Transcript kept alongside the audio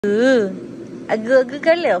अगू अगू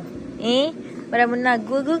कर लो। मेरा मुन्ना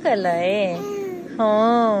अगू अगू कर ला है।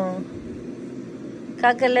 हाँ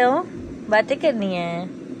क्या कर ले हो? बातें करनी है?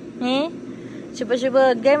 सुबह सुबह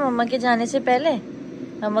उठ गए मम्मा के जाने से पहले।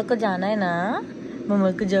 मम्मा को जाना है ना,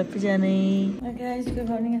 मम्मा को जॉब पे जाना है। गाइस गुड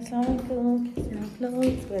मॉर्निंग, अस्सलाम वालेकुम,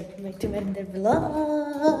 वेलकम बैक टू मेरे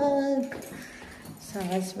व्लॉग।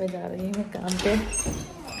 आज मैं जा रही हूँ काम पे।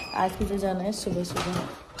 आज मुझे जाना है सुबह सुबह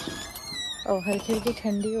और हल्की हल्की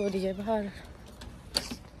ठंडी हो रही है बाहर।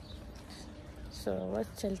 सो बस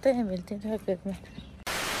चलते हैं, मिलते हैं घर में।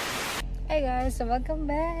 Hey guys, so welcome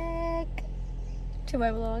back to my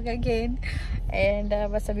vlog again. And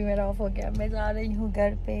बस अभी मेरा ऑफ हो गया, मैं जा रही हूँ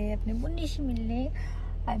घर पे अपने मुन्नी से मिलने।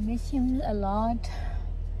 I miss him a lot.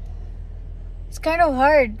 It's kind of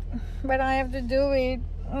hard, but I have to do it.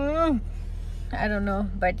 I don't know,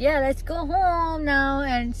 but yeah, let's go home now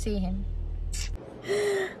and see him.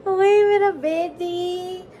 वही मेरा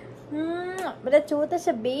बेबी, मेरा छोटा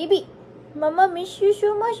सा baby. Mamma miss you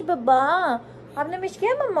so much बाबा। आपने miss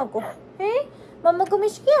किया मम्मा को? हैं? मम्मा को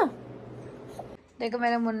मिस किया? देखो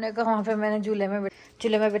मेरे मुन्ने को वहाँ पे मैंने झूले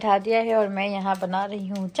में बिठा दिया है और मैं यहाँ बना रही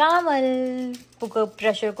हूँ चावल।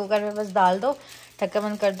 प्रेशर कुकर में बस डाल दो, ढक्कन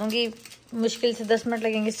बंद कर दूंगी। मुश्किल से 10 मिनट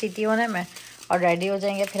लगेंगे सीटी होने में और रेडी हो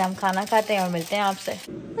जाएंगे। फिर हम खाना खाते हैं और मिलते हैं आपसे।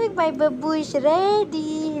 Look, my babu is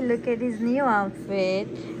ready. Look at his new outfit.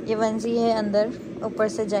 ये वंसी है अंदर, ऊपर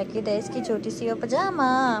से जैकेट है इसकी छोटी सी और पजामा।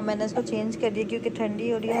 मैंने इसको चेंज कर दिया क्योंकि ठंडी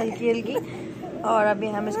हो रही है हल्की हल्की। और अभी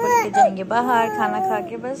हम इसको लेके जाएंगे बाहर खाना खा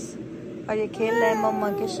के बस। और ये खेल रहे हैं मम्मा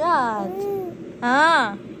के साथ।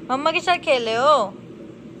 हाँ मम्मा के साथ खेले हो?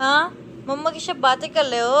 हाँ मम्मा के साथ बातें कर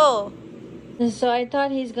ले हो? So I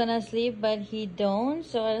thought he's gonna sleep, but he don't.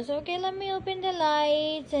 So I was okay. Let me open the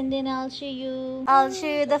lights, and then I'll show you. I'll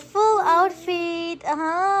show you the full outfit.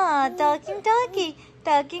 हाँ,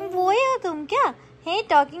 talking boy हो तुम क्या? हैं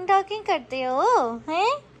talking करते हो?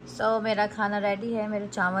 हैं? So मेरा खाना रेडी है, मेरे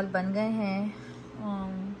चावल बन गए हैं।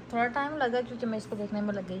 थोड़ा टाइम लगा क्योंकि मैं इसको देखने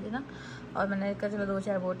में लग गई थी ना। और मैंने कहा चलो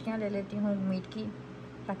 2-4 बोटियाँ ले लेती हूँ मीट की,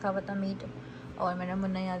 रखा हुआ था मीट। और मेरा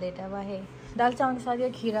मुन्ना यहाँ लेटा हुआ है। दाल चावल के साथ ये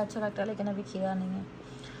खीरा अच्छा लगता है, लेकिन अभी खीरा नहीं है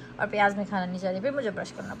और प्याज में खाना नहीं चाहिए। फिर मुझे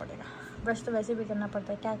ब्रश करना पड़ेगा। ब्रश तो वैसे भी करना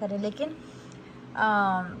पड़ता है, क्या करें, लेकिन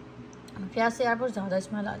प्याज से यार बहुत ज़्यादा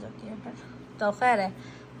स्मेल आ जाती है। फिर तो खैर है,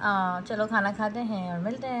 चलो खाना खाते हैं और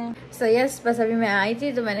मिलते हैं। सो यस, बस अभी मैं आई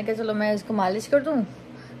थी तो मैंने कहा चलो मैं इसको मालिश कर दूँ।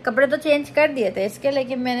 कपड़े तो चेंज कर दिए थे इसके,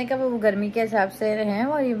 लेकिन मैंने कहा वो गर्मी के हिसाब से हैं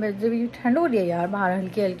और ये जब ये ठंड हो रही है यार बाहर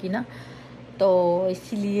हल्की हल्की ना, तो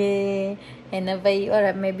इसीलिए है ना भाई।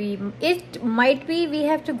 और may be it might be we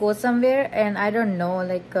have to go somewhere and I don't know,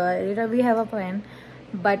 like we have a plan,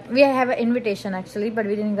 but we have a invitation actually, but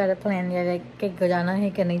we didn't get a plan या like कि जाना है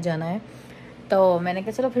कि नहीं जाना है। तो मैंने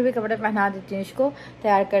कहा चलो फिर भी कपड़े पहना देती हूँ, इसको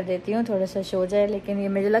तैयार कर देती हूँ, थोड़ा सा सो जाए। लेकिन ये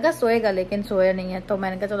मुझे लगा सोएगा, लेकिन सोया नहीं है। तो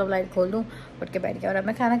मैंने कहा चलो लाइट खोल दूँ, उठ के बैठ गया। और अब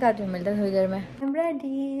मैं खाना खाती हूँ, मिलते हैं थोड़ी देर में। I'm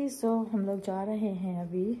ready. So हम लोग जा रहे हैं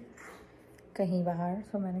अभी कहीं बाहर।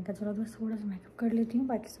 तो मैंने कहा चलो बस थोड़ा सा मेकअप कर लेती हूँ,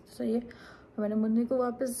 बाकी सब तो सही है। और मैंने मुन्नी को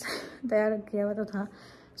वापस तैयार किया हुआ तो था,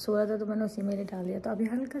 सो रहा था तो मैंने उसी में ही डाल दिया। तो अभी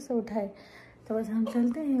हल्का सा उठा है, तो बस हम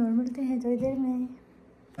चलते हैं और मिलते हैं थोड़ी देर में।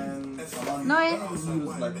 No,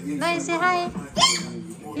 say hi.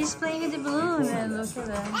 He's playing with the balloon and look at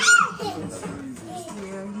that.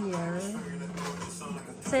 Here.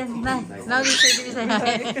 Say no. Now you say hi.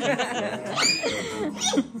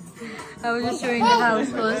 I was just showing the house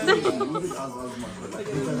first.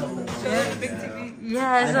 Big TV.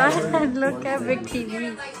 Yes, look at big TV.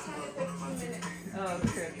 Oh,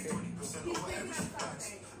 okay.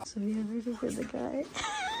 So we are waiting for the guy.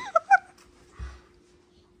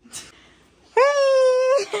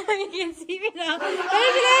 You can see me now.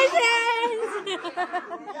 Congratulations!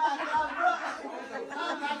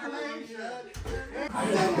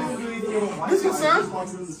 This is your son?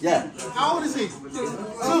 Yeah. How old is he? 2.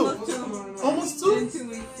 Almost 2? 2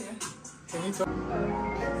 weeks, yeah. Can you tell?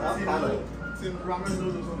 It's in ramen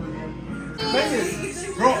noodles over here.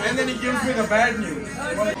 Bro, and then he gives me the bad news.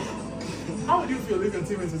 How would you feel if your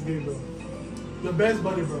teammates is gay, bro? Your best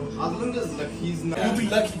buddy, bro. As long as like he's not, you'll be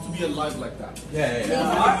lucky to be alive like that. Yeah.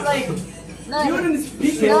 I'm like, No. you wouldn't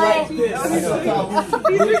speak it like this.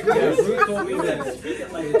 Ruth told me that speak it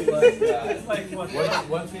like this. It's like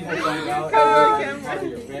once people find out part of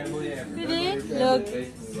your family and Look,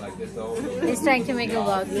 like this all. he's trying to make a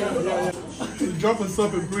vlog. He's dropping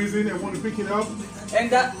stuff and freezing and want to pick it up. And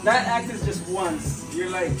that act is just once. You're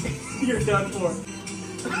like, you're done for.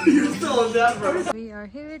 You're still on that, bro. We are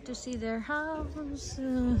here to see their house.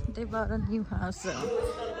 They bought a new house, so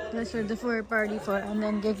that's for the party for. And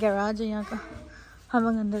then get garage यहाँ का हम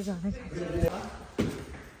अंदर जाने का।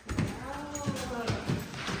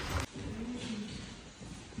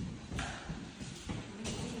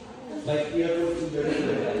 Like earphones and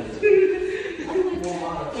dirty.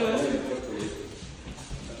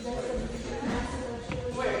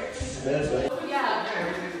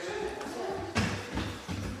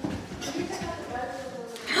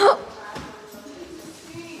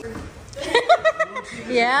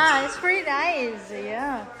 Yeah, it's pretty nice.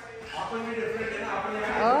 Yeah.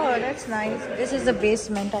 Oh, that's nice. This is the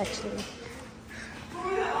basement actually.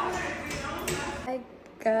 Hi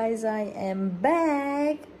guys, I am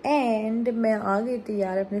back and मैं आ गई थी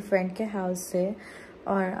यार अपने फ्रेंड के हाउस से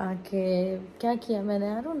और आके क्या किया मैंने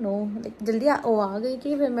आई डोंट नो लाइक जल्दी वो आ गई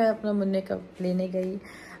थी फिर मैं अपना मुन्ने का लेने गई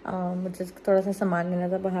मुझे थोड़ा सा सामान लेना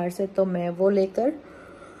था बाहर से तो मैं वो लेकर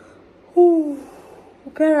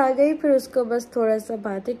घर आ गई फिर उसको बस थोड़ा सा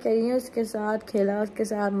बातें करी उसके साथ खेला उसके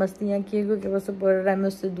साथ मस्तियाँ की क्योंकि वो सब बोल रहा है मैं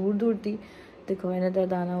उससे दूर दूर थी देखो इन्हें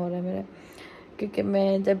दर्दाना हो रहा है मेरा क्योंकि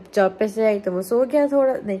मैं जब जॉब पे से आई तो वो सो गया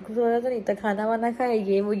थोड़ा नहीं सो रहा था नहीं तो खाना वाना खाया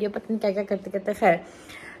ये पता नहीं क्या क्या करते करते खैर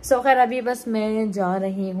सो खैर अभी बस मैं जा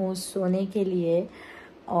रही हूँ सोने के लिए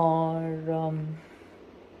और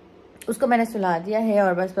उसको मैंने सुला दिया है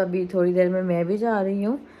और बस अभी थोड़ी देर में मैं भी जा रही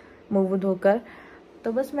हूँ मुँह धोकर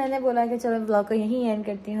तो बस मैंने बोला कि चलो व्लॉग को यहीं एंड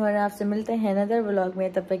करती हूँ और आपसे मिलते हैं अनदर व्लॉग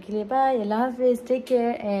में तब तक के लिए बाय अल्लाह हाफिज़ take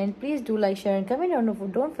care and please do like share and comment और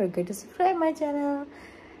don't forget to subscribe my channel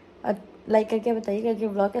और लाइक करके बताइएगा कि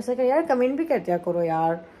व्लॉग कैसे कर यार कमेंट भी कर दिया करो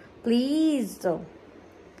यार प्लीज़ तो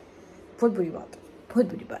बहुत बुरी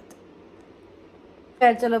बात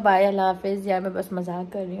खैर चलो बाय अल्लाह हाफिज़ यार मैं बस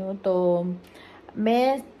मजाक कर रही हूँ तो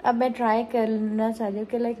मैं ट्राई करना चाहती हूँ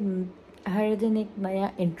कि लाइक हर दिन एक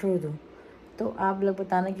नया इंट्रो दूँ तो आप लोग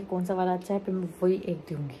बताना कि कौन सा वाला अच्छा है फिर मैं वही एक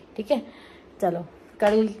दूँगी ठीक है चलो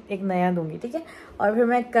कल एक नया दूँगी ठीक है और फिर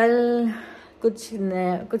मैं कल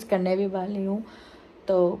कुछ करने भी वाली हूँ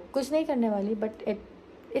तो कुछ नहीं करने वाली but it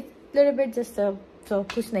little bit just so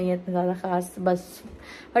कुछ नहीं है इतना ज़्यादा ख़ास बस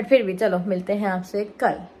बट फिर भी चलो मिलते हैं आपसे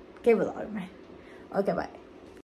कल के व्लॉग में ओके बाय